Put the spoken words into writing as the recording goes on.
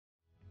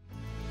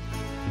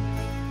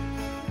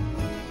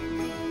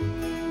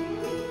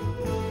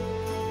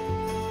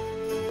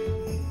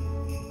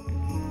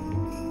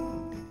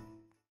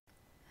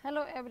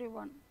Hello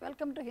everyone,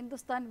 welcome to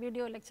Hindustan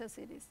video lecture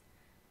series.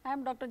 I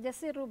am Dr.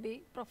 Jessy,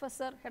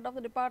 Professor, Head of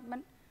the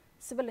Department,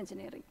 Civil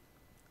Engineering.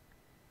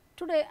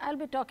 Today I will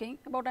be talking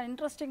about an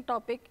interesting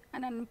topic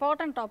and an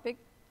important topic,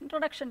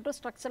 Introduction to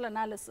Structural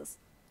Analysis.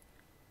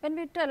 When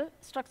we tell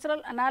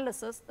structural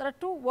analysis, there are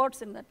two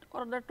words in that,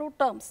 or there are two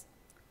terms.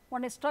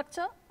 One is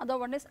structure, other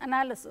one is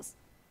analysis.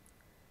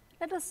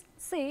 Let us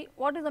see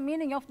what is the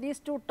meaning of these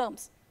two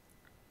terms.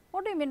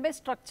 What do you mean by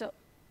structure?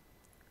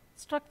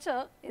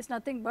 Structure is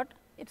nothing but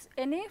it is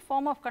any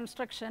form of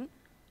construction,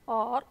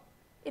 or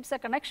it is a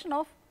connection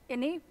of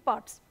any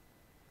parts,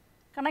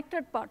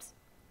 connected parts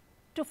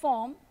to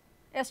form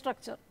a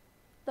structure.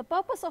 The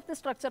purpose of the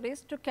structure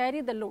is to carry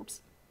the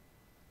loads.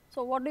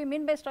 So, what do you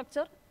mean by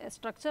structure? A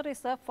structure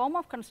is a form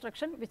of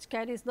construction which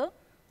carries the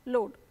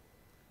load.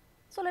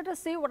 So, let us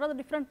see what are the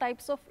different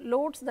types of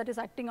loads that is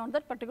acting on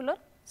that particular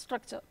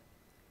structure.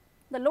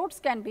 The loads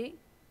can be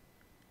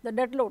the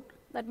dead load,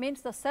 that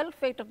means the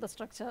self weight of the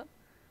structure,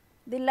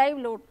 the live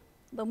load,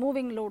 the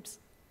moving loads.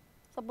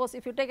 Suppose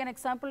if you take an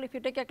example, if you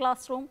take a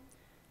classroom,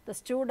 the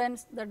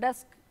students, the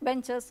desk,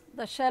 benches,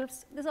 the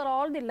shelves, these are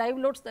all the live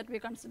loads that we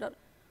consider.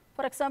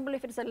 For example,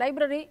 if it is a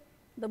library,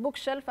 the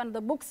bookshelf and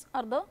the books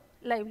are the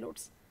live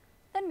loads.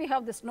 Then we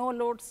have the snow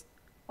loads,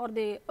 or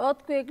the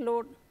earthquake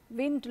load,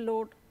 wind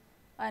load,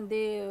 and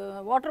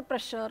the water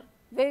pressure,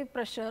 wave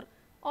pressure,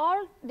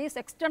 all these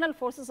external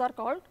forces are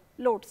called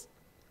loads.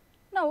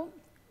 Now,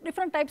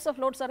 different types of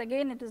loads are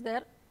again it is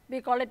there,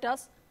 we call it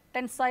as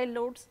tensile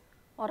loads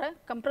or a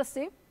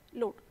compressive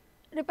load.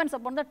 It depends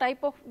upon the type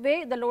of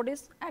way the load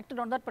is acted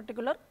on that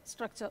particular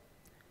structure.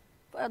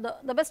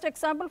 The best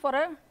example for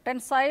a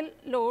tensile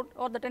load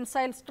or the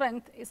tensile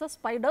strength is a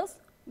spider's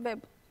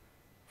web.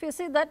 If you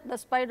see that the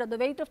spider, the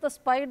weight of the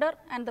spider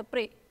and the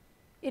prey,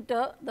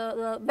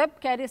 the web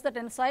carries the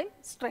tensile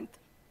strength.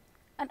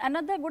 And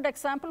another good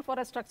example for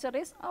a structure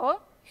is our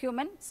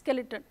human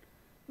skeleton,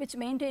 which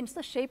maintains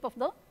the shape of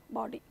the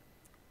body.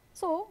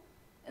 So,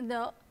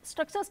 the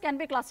structures can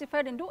be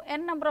classified into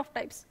n number of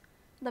types.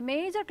 The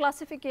major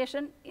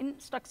classification in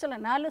structural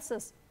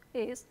analysis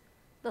is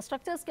the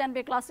structures can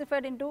be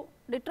classified into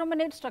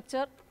determinate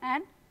structure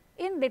and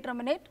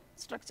indeterminate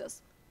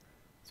structures.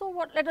 So,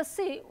 let us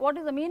see what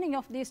is the meaning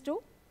of these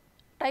two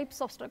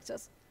types of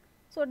structures.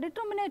 So,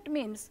 determinate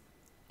means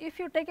if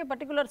you take a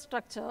particular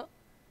structure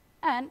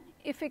and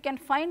if we can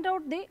find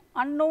out the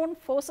unknown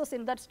forces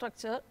in that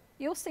structure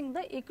using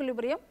the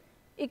equilibrium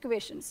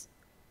equations.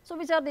 So,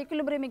 which are the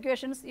equilibrium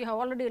equations? You have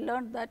already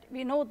learned that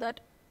we know that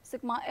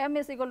sigma m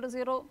is equal to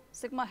 0,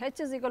 sigma h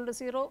is equal to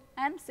 0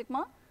 and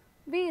sigma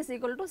v is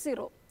equal to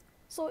 0.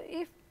 So,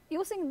 if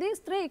using these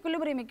three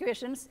equilibrium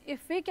equations,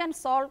 if we can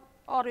solve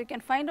or we can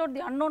find out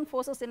the unknown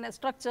forces in a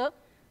structure,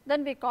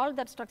 then we call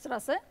that structure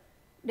as a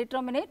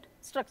determinate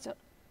structure.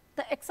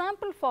 The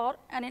example for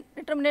an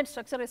indeterminate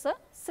structure is a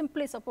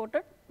simply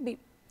supported beam.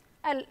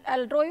 I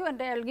will draw you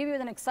and I will give you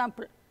an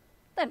example.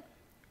 Then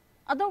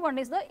other one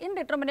is the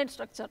indeterminate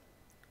structure.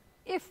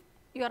 If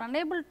you are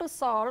unable to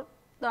solve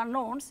the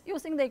unknowns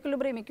using the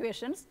equilibrium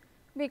equations,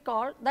 we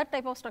call that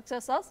type of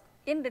structures as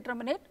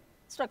indeterminate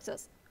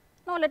structures.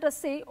 Now, let us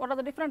see what are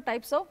the different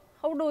types of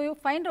how do you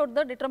find out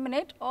the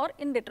determinate or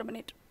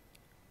indeterminate.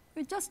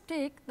 We just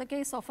take the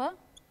case of a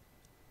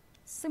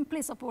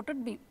simply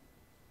supported beam.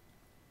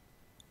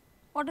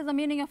 What is the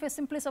meaning of a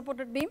simply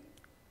supported beam?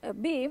 A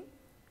beam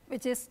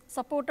which is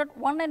supported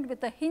one end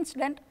with a hinged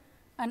end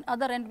and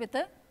other end with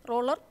a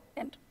roller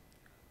end.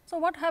 So,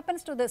 what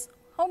happens to this?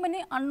 How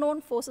many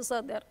unknown forces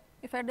are there?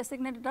 If I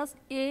designate it as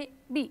A,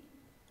 B.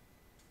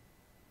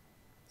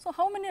 So,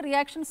 how many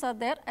reactions are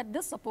there at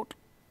this support?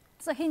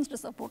 It is a hinged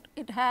support.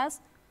 It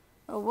has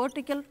a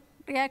vertical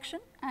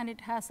reaction and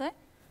it has a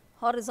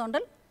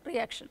horizontal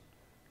reaction.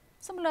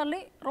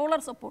 Similarly,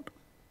 roller support,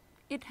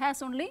 it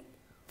has only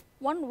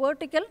one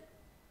vertical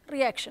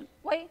reaction.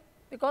 Why?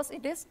 Because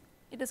it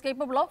is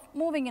capable of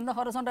moving in the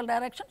horizontal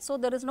direction. So,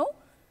 there is no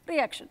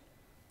reaction.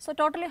 So,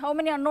 totally how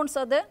many unknowns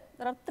are there?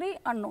 There are 3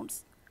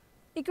 unknowns.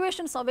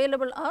 Equations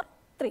available are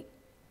 3.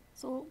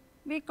 So,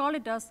 we call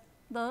it as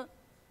the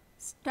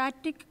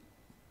static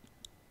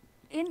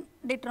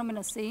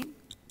indeterminacy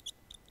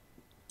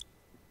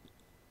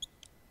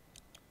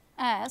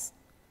as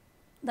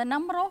the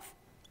number of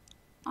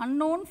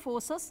unknown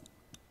forces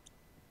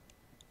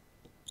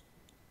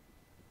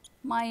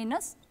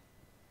minus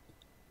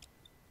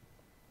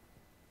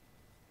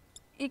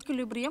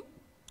equilibrium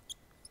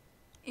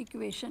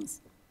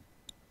equations.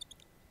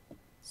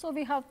 So,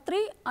 we have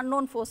 3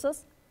 unknown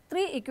forces,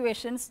 3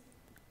 equations,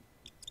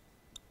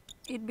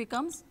 it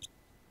becomes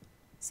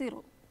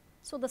 0.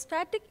 So, the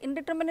static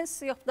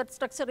indeterminacy of that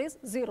structure is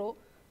 0.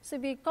 So,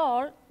 we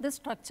call this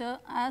structure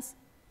as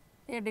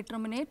a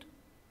determinate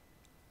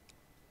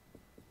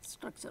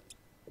structure.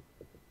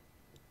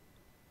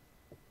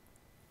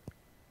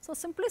 So,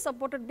 simply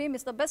supported beam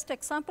is the best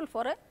example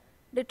for a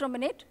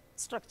determinate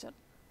structure.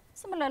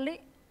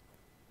 Similarly,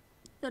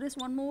 there is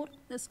one more,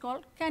 this is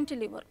called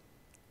cantilever.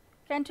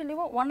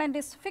 Cantilever, one end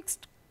is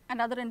fixed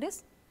and other end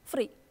is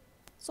free.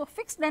 So,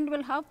 fixed end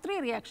will have 3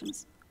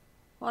 reactions,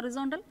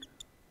 horizontal,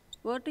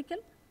 vertical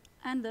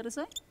and there is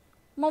a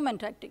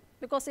moment acting,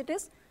 because it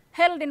is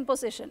held in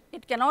position.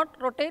 It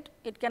cannot rotate,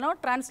 it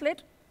cannot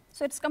translate.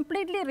 So, it is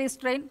completely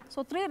restrained.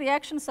 So, 3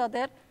 reactions are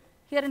there.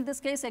 Here in this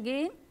case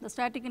again the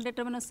static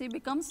indeterminacy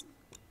becomes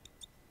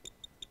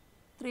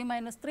 3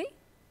 minus 3,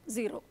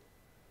 0.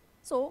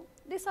 So,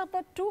 these are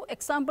the 2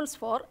 examples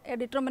for a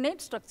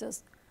determinate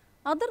structures.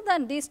 Other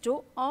than these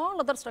 2, all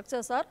other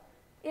structures are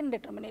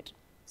indeterminate.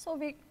 So,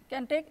 we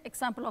can take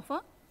example of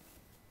a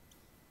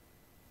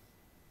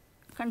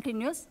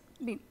continuous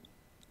beam,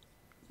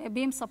 a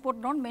beam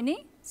supported on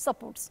many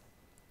supports.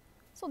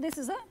 So, this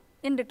is a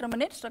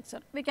indeterminate structure.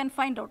 We can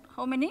find out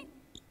how many,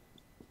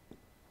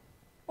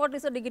 what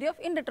is the degree of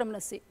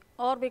indeterminacy,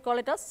 or we call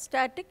it as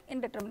static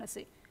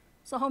indeterminacy.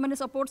 So, how many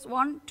supports?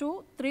 1,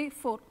 2, 3,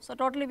 4. So,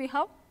 totally we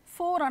have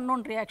 4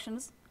 unknown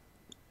reactions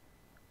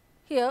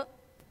here,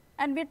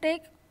 and we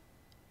take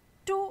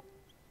 2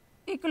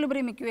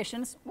 equilibrium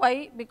equations.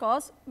 Why?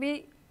 Because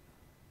we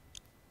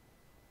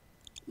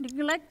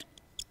neglect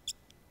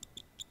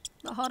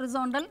the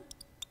horizontal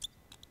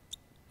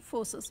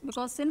forces,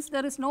 because since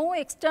there is no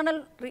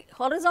external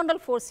horizontal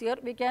force here,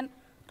 we can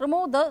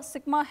remove the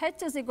sigma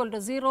h is equal to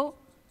 0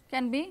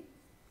 can be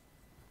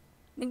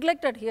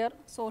neglected here.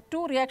 So,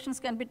 2 reactions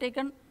can be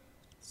taken.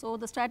 So,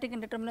 the static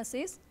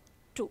indeterminacy is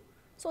 2.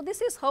 So,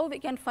 this is how we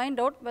can find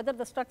out whether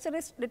the structure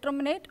is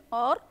determinate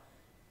or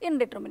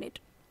indeterminate.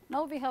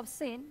 Now, we have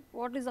seen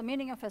what is the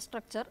meaning of a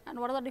structure and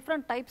what are the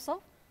different types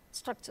of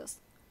structures.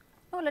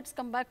 Now, let us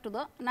come back to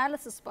the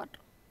analysis part.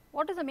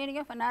 What is the meaning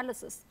of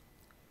analysis?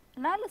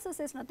 Analysis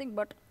is nothing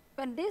but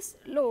when these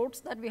loads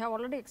that we have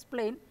already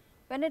explained,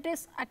 when it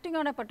is acting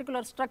on a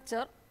particular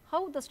structure,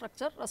 how the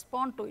structure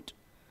respond to it.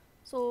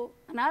 So,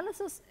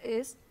 analysis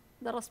is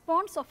the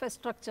response of a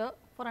structure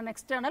for an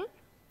external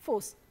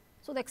force.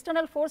 So, the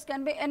external force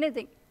can be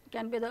anything, it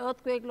can be the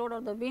earthquake load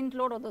or the wind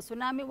load or the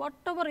tsunami,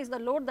 whatever is the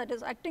load that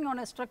is acting on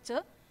a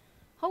structure,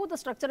 how the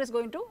structure is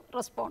going to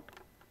respond.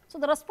 So,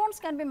 the response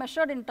can be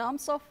measured in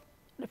terms of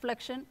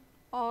deflection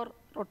or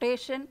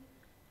rotation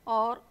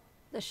or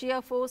the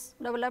shear force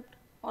developed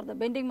or the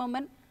bending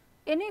moment,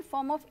 any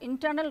form of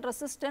internal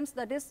resistance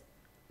that is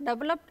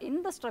developed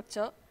in the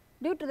structure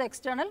due to the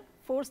external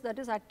force that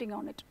is acting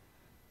on it.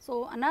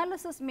 So,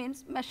 analysis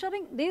means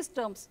measuring these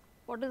terms,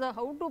 what is the,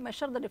 how to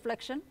measure the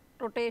deflection,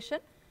 rotation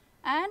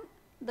and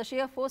the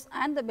shear force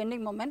and the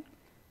bending moment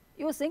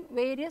using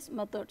various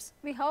methods.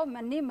 We have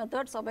many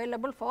methods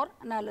available for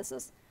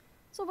analysis.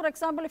 So, for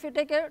example, if you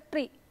take a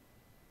tree,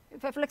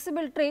 if a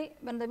flexible tree,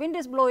 when the wind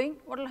is blowing,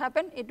 what will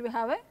happen? It will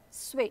have a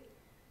sway.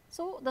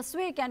 So, the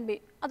sway can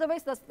be,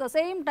 otherwise the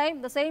same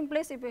time, the same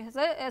place, if you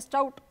say a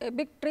stout, a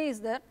big tree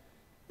is there,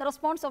 the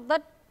response of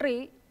that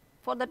tree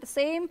for that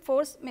same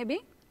force may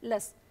be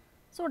less.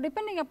 So,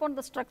 depending upon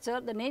the structure,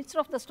 the nature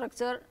of the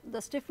structure,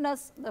 the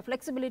stiffness, the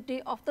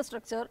flexibility of the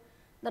structure,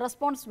 the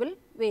response will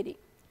vary.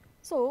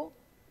 So,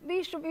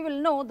 we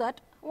will know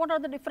that what are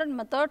the different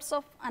methods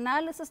of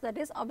analysis that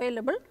is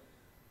available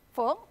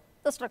for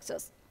the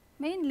structures.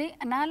 Mainly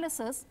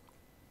analysis,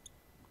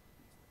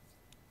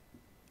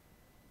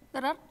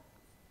 there are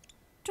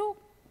 2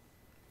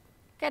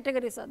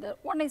 categories are there.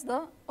 One is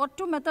the, or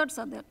 2 methods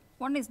are there.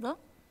 One is the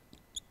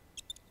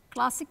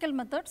classical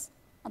methods,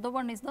 other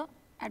one is the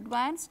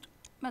advanced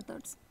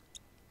methods.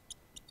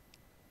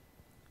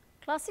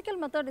 Classical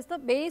method is the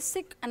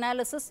basic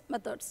analysis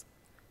methods.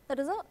 That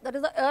is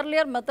the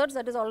earlier methods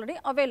that is already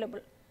available,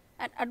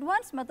 and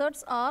advanced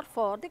methods are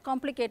for the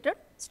complicated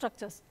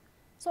structures.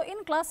 So,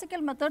 in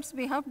classical methods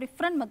we have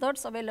different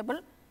methods available.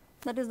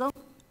 That is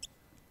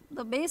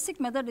the basic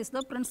method is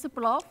the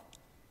principle of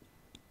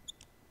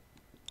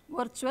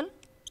virtual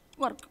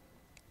work.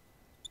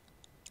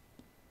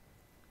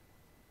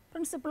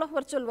 Principle of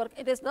virtual work,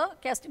 it is the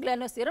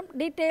Castigliano's theorem.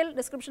 Detailed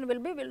description will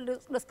be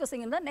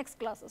discussing in the next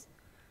classes.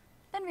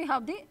 Then we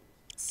have the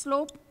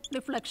slope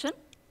deflection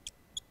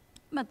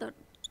method,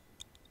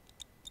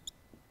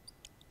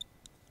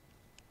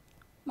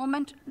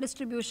 moment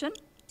distribution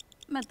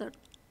method.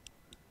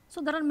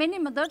 So, there are many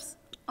methods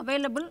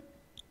available,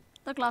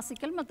 the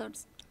classical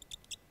methods.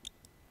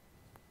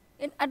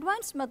 In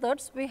advanced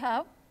methods, we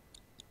have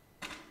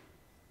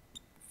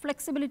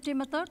flexibility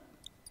method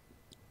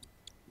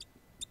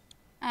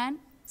and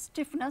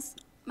stiffness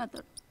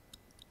method.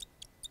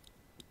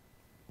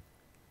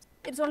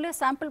 It is only a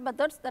sample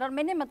methods. There are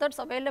many methods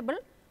available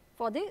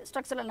for the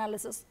structural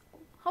analysis.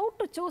 How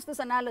to choose this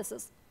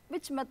analysis?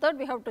 Which method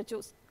we have to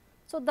choose?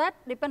 So, that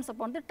depends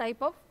upon the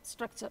type of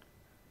structure,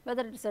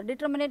 whether it is a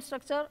determinate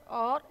structure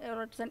or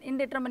it is an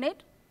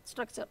indeterminate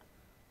structure.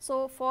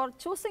 So, for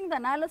choosing the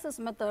analysis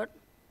method,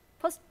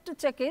 first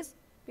check is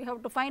we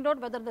have to find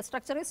out whether the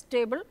structure is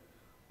stable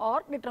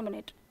or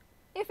determinate.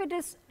 If it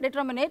is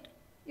determinate,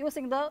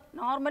 using the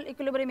normal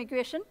equilibrium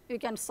equation, you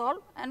can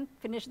solve and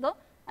finish the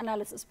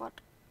analysis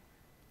part.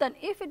 Then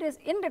if it is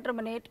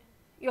indeterminate,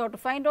 you have to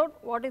find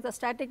out what is the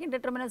static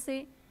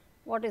indeterminacy,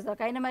 what is the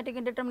kinematic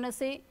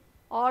indeterminacy,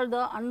 all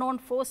the unknown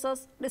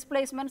forces,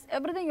 displacements,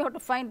 everything you have to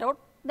find out,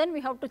 then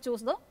we have to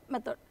choose the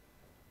method.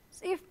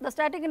 So, if the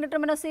static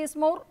indeterminacy is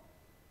more,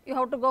 you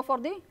have to go for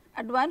the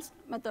advanced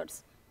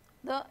methods.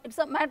 it's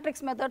a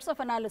matrix methods of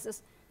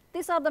analysis.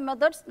 These are the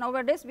methods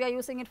nowadays we are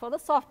using it for the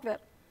software.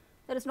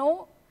 There is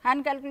no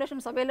hand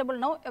calculations available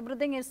now,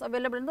 everything is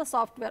available in the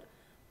software,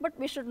 but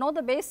we should know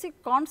the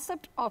basic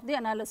concept of the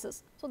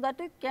analysis. So, that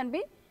it can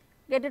be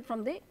get it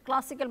from the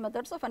classical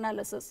methods of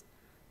analysis.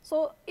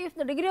 So, if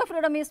the degree of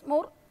freedom is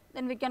more,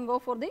 then we can go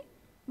for the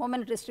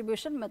moment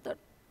distribution method.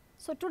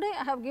 So, today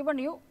I have given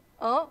you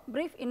a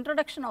brief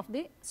introduction of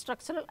the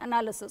structural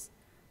analysis.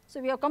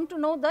 So, we have come to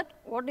know that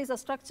what is a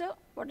structure,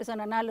 what is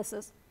an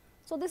analysis.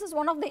 So, this is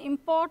one of the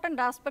important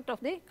aspect of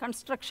the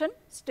construction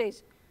stage.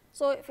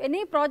 So, if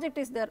any project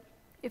is there,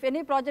 if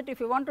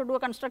you want to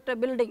construct a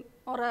building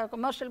or a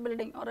commercial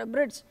building or a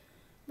bridge,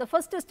 the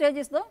first stage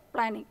is the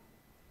planning.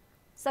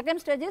 Second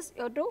stage is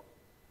you have to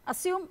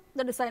assume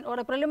the design or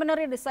a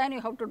preliminary design,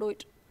 you have to do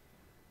it.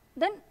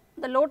 Then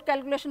the load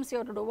calculations you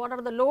have to do. What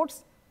are the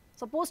loads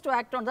supposed to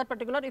act on that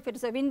particular? If it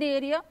is a windy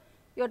area,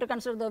 you have to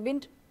consider the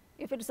wind.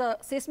 If it is a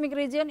seismic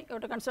region, you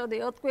have to consider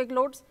the earthquake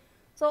loads.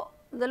 So,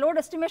 the load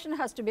estimation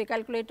has to be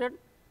calculated.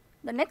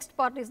 The next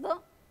part is the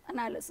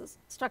analysis,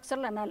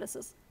 structural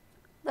analysis.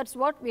 That is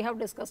what we have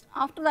discussed.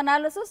 After the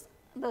analysis,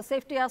 the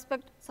safety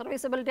aspect,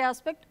 serviceability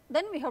aspect,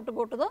 then we have to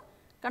go to the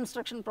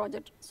construction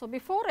project. So,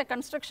 before a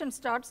construction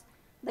starts,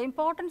 the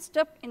important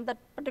step in that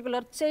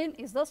particular chain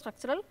is the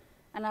structural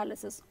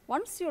analysis.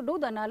 Once you do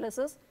the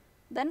analysis,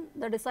 then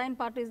the design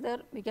part is there,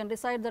 we can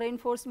decide the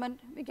reinforcement,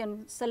 we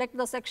can select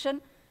the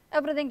section,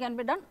 everything can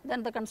be done,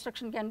 then the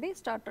construction can be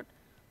started.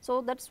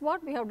 So, that is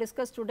what we have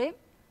discussed today.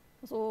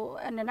 So,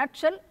 in a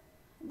nutshell,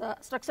 the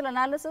structural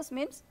analysis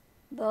means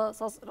the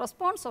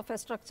response of a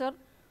structure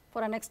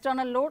for an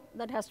external load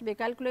that has to be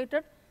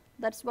calculated.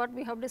 That is what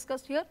we have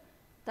discussed here.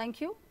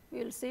 Thank you.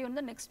 We will see you in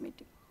the next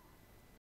meeting.